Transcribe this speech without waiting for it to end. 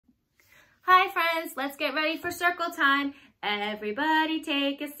Hi friends, let's get ready for circle time. Everybody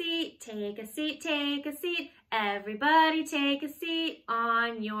take a seat, take a seat, take a seat. Everybody take a seat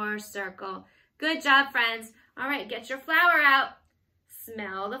on your circle. Good job, friends. All right, get your flower out.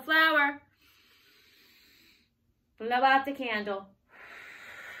 Smell the flower. Blow out the candle.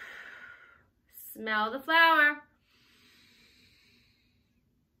 Smell the flower.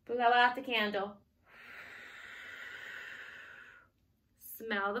 Blow out the candle.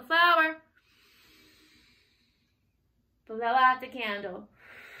 Smell the flower. Blow out the candle.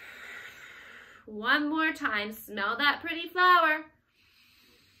 One more time. Smell that pretty flower.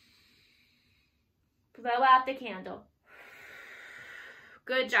 Blow out the candle.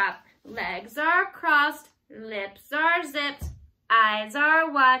 Good job. Legs are crossed. Lips are zipped. Eyes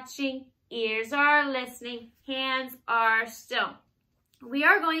are watching. Ears are listening. Hands are still. We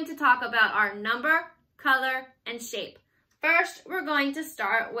are going to talk about our number, color, and shape. First, we're going to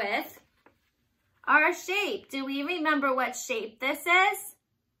start with our shape. Do we remember what shape this is?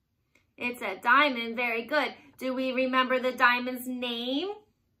 It's a diamond. Very good. Do we remember the diamond's name?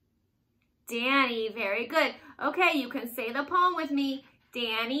 Danny. Very good. Okay, you can say the poem with me.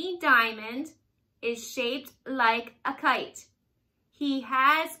 Danny Diamond is shaped like a kite. He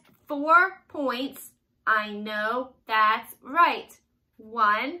has 4 points. I know that's right.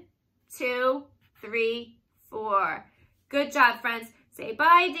 1, 2, 3, 4. Good job, friends. Say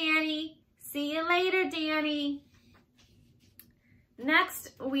bye, Danny. See you later, Danny.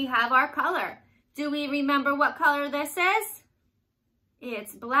 Next, we have our color. Do we remember what color this is?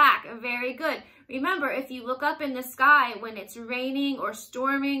 It's black. Very good. Remember, if you look up in the sky when it's raining or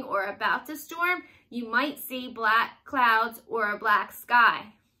storming or about to storm, you might see black clouds or a black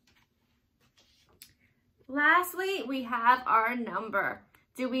sky. Lastly, we have our number.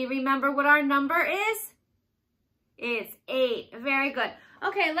 Do we remember what our number is? It's 8. Very good.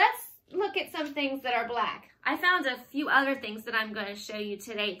 Okay, let's look at some things that are black. I found a few other things that I'm going to show you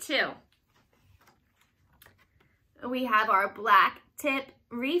today too. We have our black tip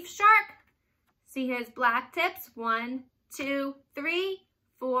reef shark. See his black tips? 1, 2, 3,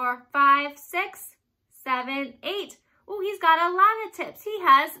 4, 5, 6, 7, 8. Oh, he's got a lot of tips. He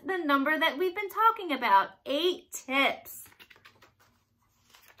has the number that we've been talking about, 8 tips.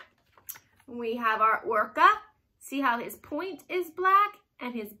 We have our orca. See how his point is black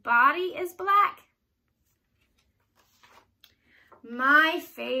and his body is black? My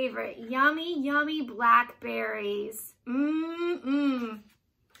favorite, yummy, yummy blackberries. And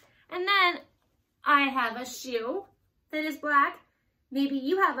then I have a shoe that is black. Maybe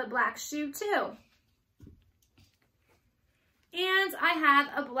you have a black shoe too. And I have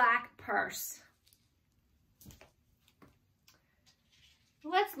a black purse.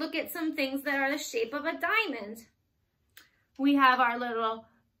 Let's look at some things that are the shape of a diamond. We have our little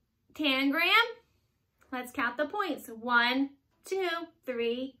tangram. Let's count the points. 1, 2,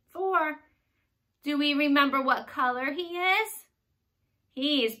 3, 4. Do we remember what color he is?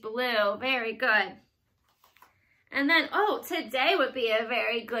 He's blue. Very good. And then, oh, today would be a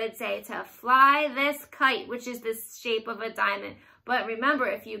very good day to fly this kite, which is the shape of a diamond. But remember,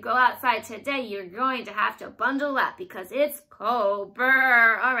 if you go outside today, you're going to have to bundle up because it's cold.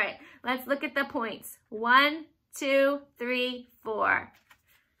 Brr. All right, let's look at the points. 1, 2, 3, 4.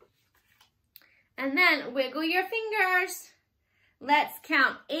 And then wiggle your fingers. Let's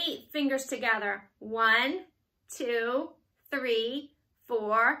count 8 fingers together. 1, 2, 3,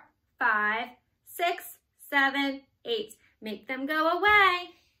 4, 5, 6, 7, 8. Make them go away.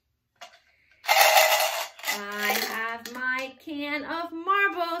 I have my can of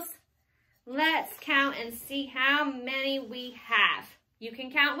marbles. Let's count and see how many we have. You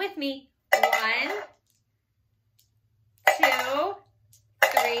can count with me. 1, 2,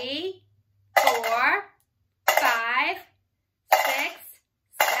 3, 4, 5, 6,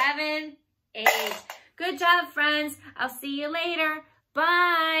 7, 8. Good job, friends. I'll see you later.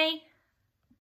 Bye.